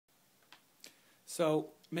So,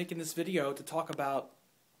 making this video to talk about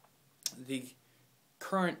the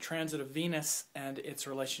current transit of Venus and its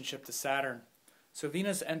relationship to Saturn. So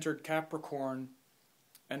Venus entered Capricorn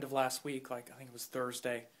end of last week, I think it was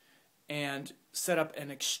Thursday, and set up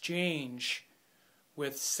an exchange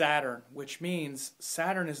with Saturn, which means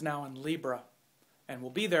Saturn is now in Libra and will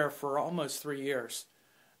be there for almost 3 years.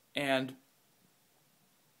 And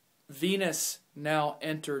Venus now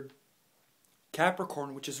entered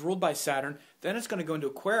Capricorn, which is ruled by Saturn. Then it's going to go into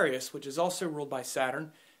Aquarius, which is also ruled by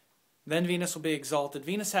Saturn. Then Venus will be exalted.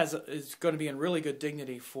 Venus is going to be in really good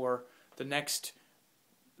dignity for the next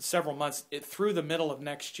several months, through the middle of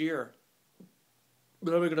next year.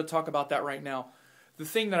 But we're going to talk about that right now. The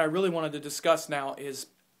thing that I really wanted to discuss now is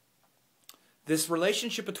this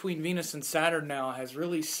relationship between Venus and Saturn now has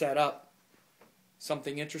really set up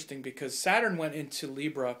something interesting, because Saturn went into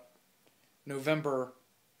Libra November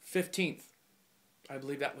 15th. I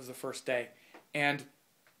believe that was the first day. And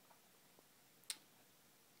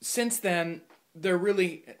since then, there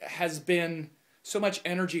really has been so much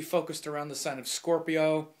energy focused around the sign of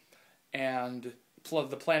Scorpio and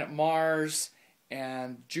the planet Mars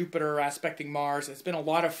and Jupiter aspecting Mars. It's been a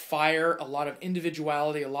lot of fire, a lot of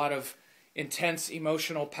individuality, a lot of intense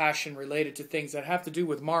emotional passion related to things that have to do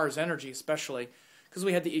with Mars energy, especially because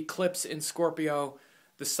we had the eclipse in Scorpio.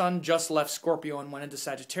 The Sun just left Scorpio and went into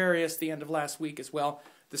Sagittarius the end of last week as well.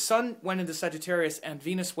 The Sun went into Sagittarius and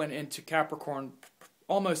Venus went into Capricorn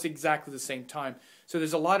almost exactly the same time. So there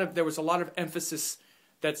was a lot of emphasis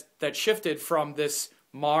that shifted from this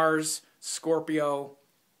Mars Scorpio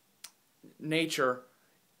nature,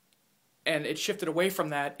 and it shifted away from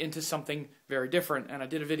that into something very different. And I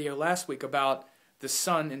did a video last week about the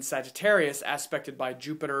Sun in Sagittarius aspected by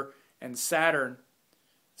Jupiter and Saturn.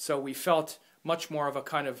 So we felt much more of a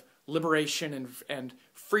kind of liberation and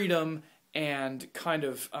freedom and kind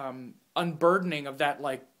of unburdening of that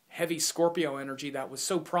heavy Scorpio energy that was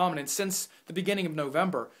so prominent since the beginning of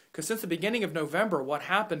November. Because since the beginning of November, what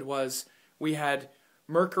happened was we had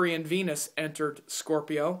Mercury and Venus entered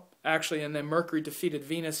Scorpio, actually, and then Mercury defeated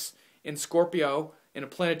Venus in Scorpio in a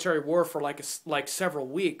planetary war for like several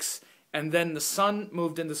weeks. And then the Sun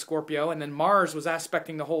moved into Scorpio, and then Mars was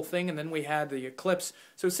aspecting the whole thing, and then we had the eclipse.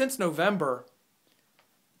 So since November,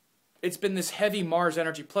 it's been this heavy Mars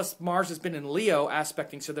energy. Plus, Mars has been in Leo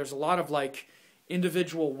aspecting, so there's a lot of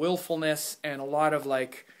individual willfulness and a lot of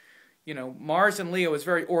Mars in Leo is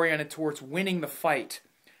very oriented towards winning the fight.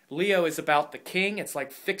 Leo is about the king. It's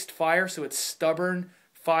like fixed fire, so it's stubborn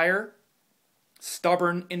fire,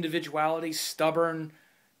 stubborn individuality, stubborn.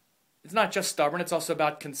 It's not just stubborn, it's also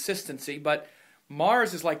about consistency, but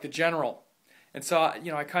Mars is like the general. And so,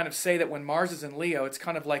 I kind of say that when Mars is in Leo, it's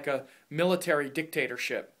kind of like a military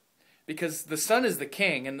dictatorship. Because the Sun is the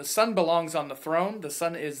king, and the Sun belongs on the throne. The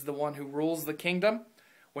Sun is the one who rules the kingdom.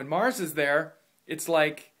 When Mars is there, it's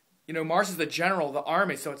like, Mars is the general, the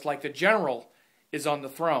army, so it's like the general is on the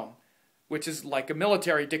throne, which is like a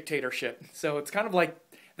military dictatorship. So it's kind of like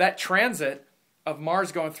that transit of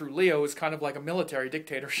Mars going through Leo is kind of like a military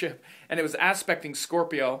dictatorship. And it was aspecting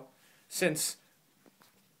Scorpio since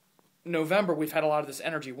November. We've had a lot of this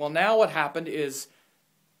energy. Well, now what happened is,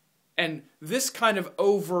 and this kind of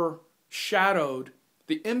overshadowed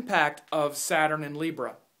the impact of Saturn in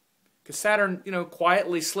Libra. Because Saturn,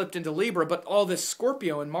 quietly slipped into Libra, but all this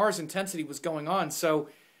Scorpio and Mars intensity was going on. So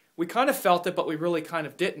we kind of felt it, but we really kind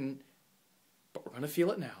of didn't. But we're going to feel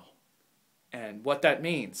it now. And what that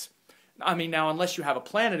means. I mean, now, unless you have a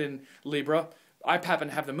planet in Libra, I happen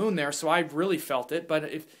to have the moon there, so I've really felt it. But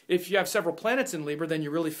if you have several planets in Libra, then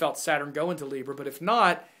you really felt Saturn go into Libra. But if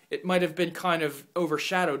not, it might have been kind of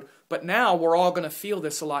overshadowed. But now we're all going to feel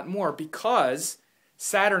this a lot more because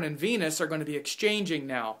Saturn and Venus are going to be exchanging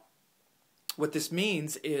now. What this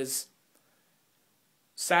means is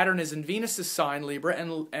Saturn is in Venus's sign, Libra,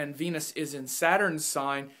 and Venus is in Saturn's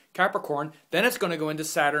sign, Capricorn. Then it's going to go into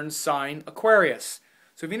Saturn's sign, Aquarius.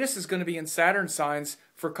 So Venus is going to be in Saturn signs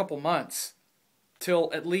for a couple months,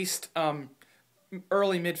 till at least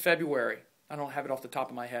early mid-February. I don't have it off the top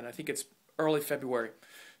of my head. I think it's early February.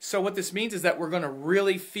 So what this means is that we're going to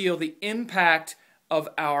really feel the impact of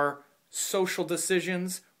our social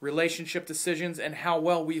decisions, relationship decisions, and how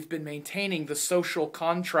well we've been maintaining the social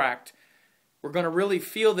contract. We're going to really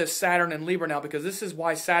feel this Saturn in Libra now, because this is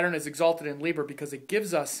why Saturn is exalted in Libra, because it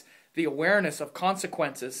gives us the awareness of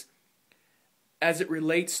consequences as it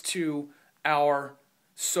relates to our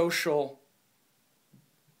social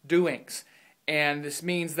doings. And this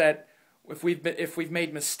means that if we've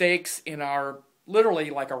made mistakes in our, literally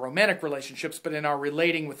like our romantic relationships, but in our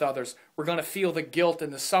relating with others, we're going to feel the guilt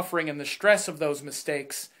and the suffering and the stress of those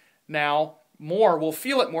mistakes now more, we'll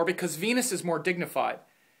feel it more because Venus is more dignified.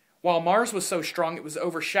 While Mars was so strong, it was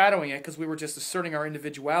overshadowing it because we were just asserting our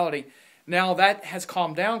individuality. Now that has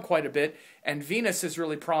calmed down quite a bit, and Venus is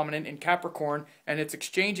really prominent in Capricorn, and it's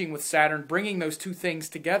exchanging with Saturn, bringing those two things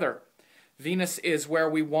together. Venus is where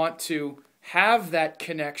we want to have that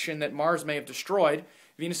connection that Mars may have destroyed.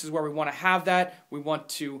 Venus is where we want to have that. We want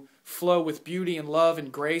to flow with beauty and love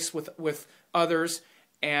and grace with others.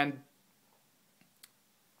 And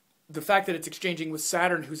the fact that it's exchanging with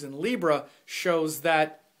Saturn, who's in Libra, shows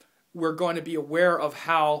that we're going to be aware of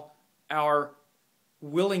how our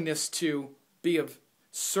willingness to be of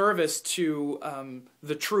service to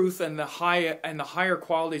the truth and the higher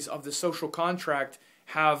qualities of the social contract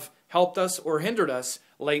have helped us or hindered us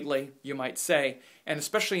lately, you might say. And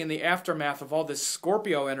especially in the aftermath of all this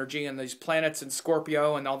Scorpio energy and these planets in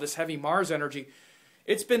Scorpio and all this heavy Mars energy,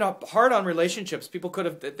 it's been hard on relationships.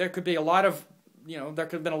 There could be a lot of, there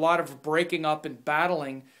could have been a lot of breaking up and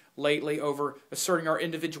battling lately over asserting our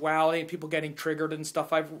individuality and people getting triggered and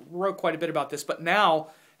stuff. I've wrote quite a bit about this. But now,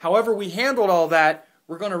 however we handled all that,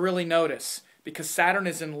 we're going to really notice because Saturn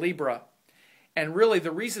is in Libra. And really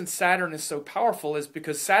the reason Saturn is so powerful is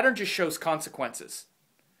because Saturn just shows consequences.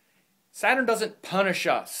 Saturn doesn't punish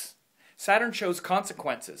us. Saturn shows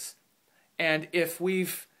consequences. And if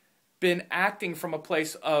we've been acting from a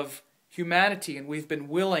place of humanity and we've been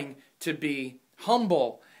willing to be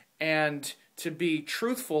humble and to be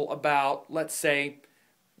truthful about, let's say,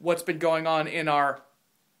 what's been going on in our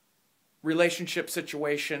relationship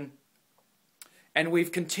situation, and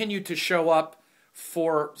we've continued to show up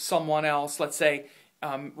for someone else, let's say,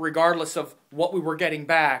 regardless of what we were getting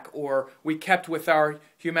back, or we kept with our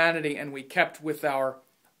humanity and we kept with our,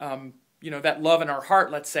 that love in our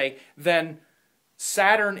heart, let's say, then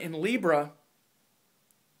Saturn in Libra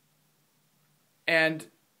and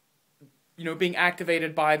being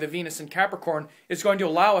activated by the Venus in Capricorn is going to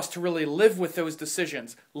allow us to really live with those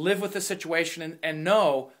decisions, live with the situation and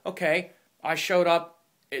know, okay, I showed up,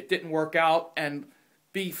 it didn't work out, and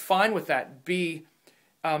be fine with that. Be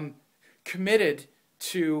committed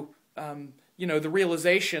to, the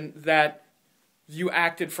realization that you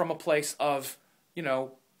acted from a place of,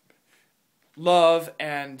 love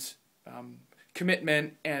and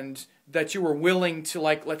commitment, and that you were willing to,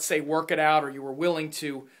 let's say, work it out, or you were willing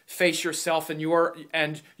to face yourself and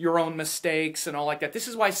your own mistakes and all like that. This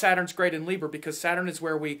is why Saturn's great in Libra, because Saturn is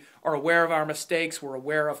where we are aware of our mistakes, we're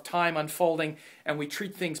aware of time unfolding, and we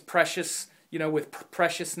treat things precious, with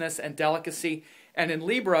preciousness and delicacy. And in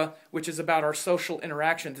Libra, which is about our social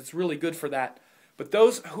interactions, it's really good for that. But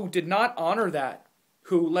those who did not honor that,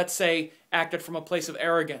 who, let's say, acted from a place of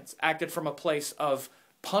arrogance, acted from a place of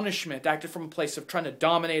punishment, acted from a place of trying to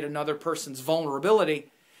dominate another person's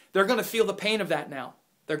vulnerability, they're going to feel the pain of that now.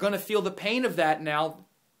 They're going to feel the pain of that now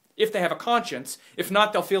if they have a conscience. If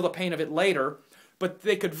not, they'll feel the pain of it later. But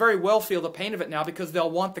they could very well feel the pain of it now because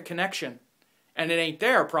they'll want the connection. And it ain't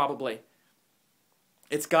there, probably.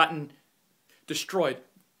 It's gotten destroyed.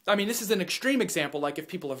 I mean, this is an extreme example, like if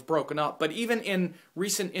people have broken up. But even in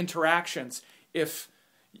recent interactions, if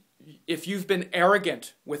you've been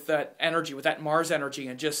arrogant with that energy, with that Mars energy,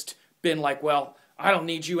 and just been like, well, I don't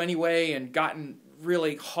need you anyway, and gotten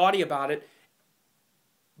really haughty about it,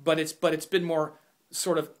 but it's been more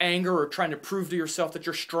sort of anger or trying to prove to yourself that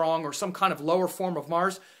you're strong, or some kind of lower form of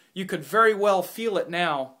Mars, you could very well feel it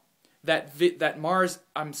now that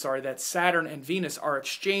that Saturn and Venus are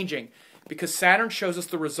exchanging, because Saturn shows us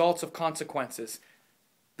the results of consequences,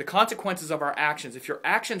 the consequences of our actions. If your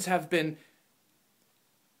actions have been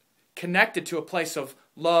connected to a place of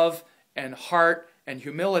love and heart and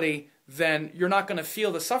humility, then you're not going to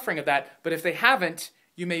feel the suffering of that. But if they haven't,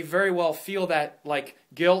 you may very well feel that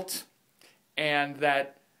guilt and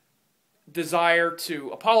that desire to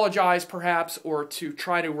apologize perhaps, or to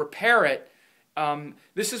try to repair it.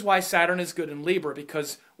 This is why Saturn is good in Libra,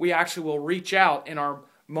 because we actually will reach out in our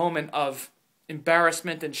moment of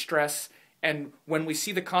embarrassment and stress, and when we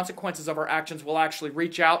see the consequences of our actions, we'll actually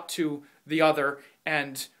reach out to the other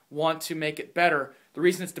and want to make it better. The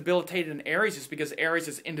reason it's debilitated in Aries is because Aries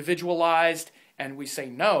is individualized, and we say,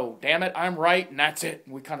 no, damn it, I'm right, and that's it.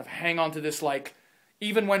 And we kind of hang on to this,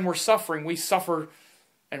 even when we're suffering, we suffer,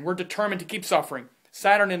 and we're determined to keep suffering.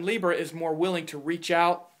 Saturn in Libra is more willing to reach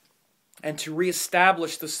out and to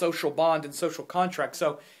reestablish the social bond and social contract.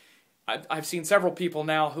 So I've seen several people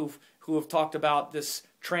now who have talked about this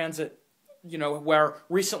transit, where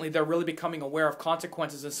recently they're really becoming aware of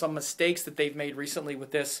consequences and some mistakes that they've made recently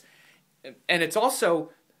with this. And it's also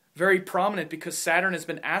very prominent because Saturn has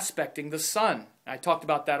been aspecting the Sun. I talked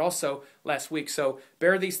about that also last week. So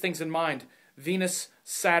bear these things in mind.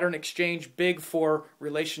 Venus-Saturn exchange, big for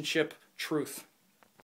relationship truth.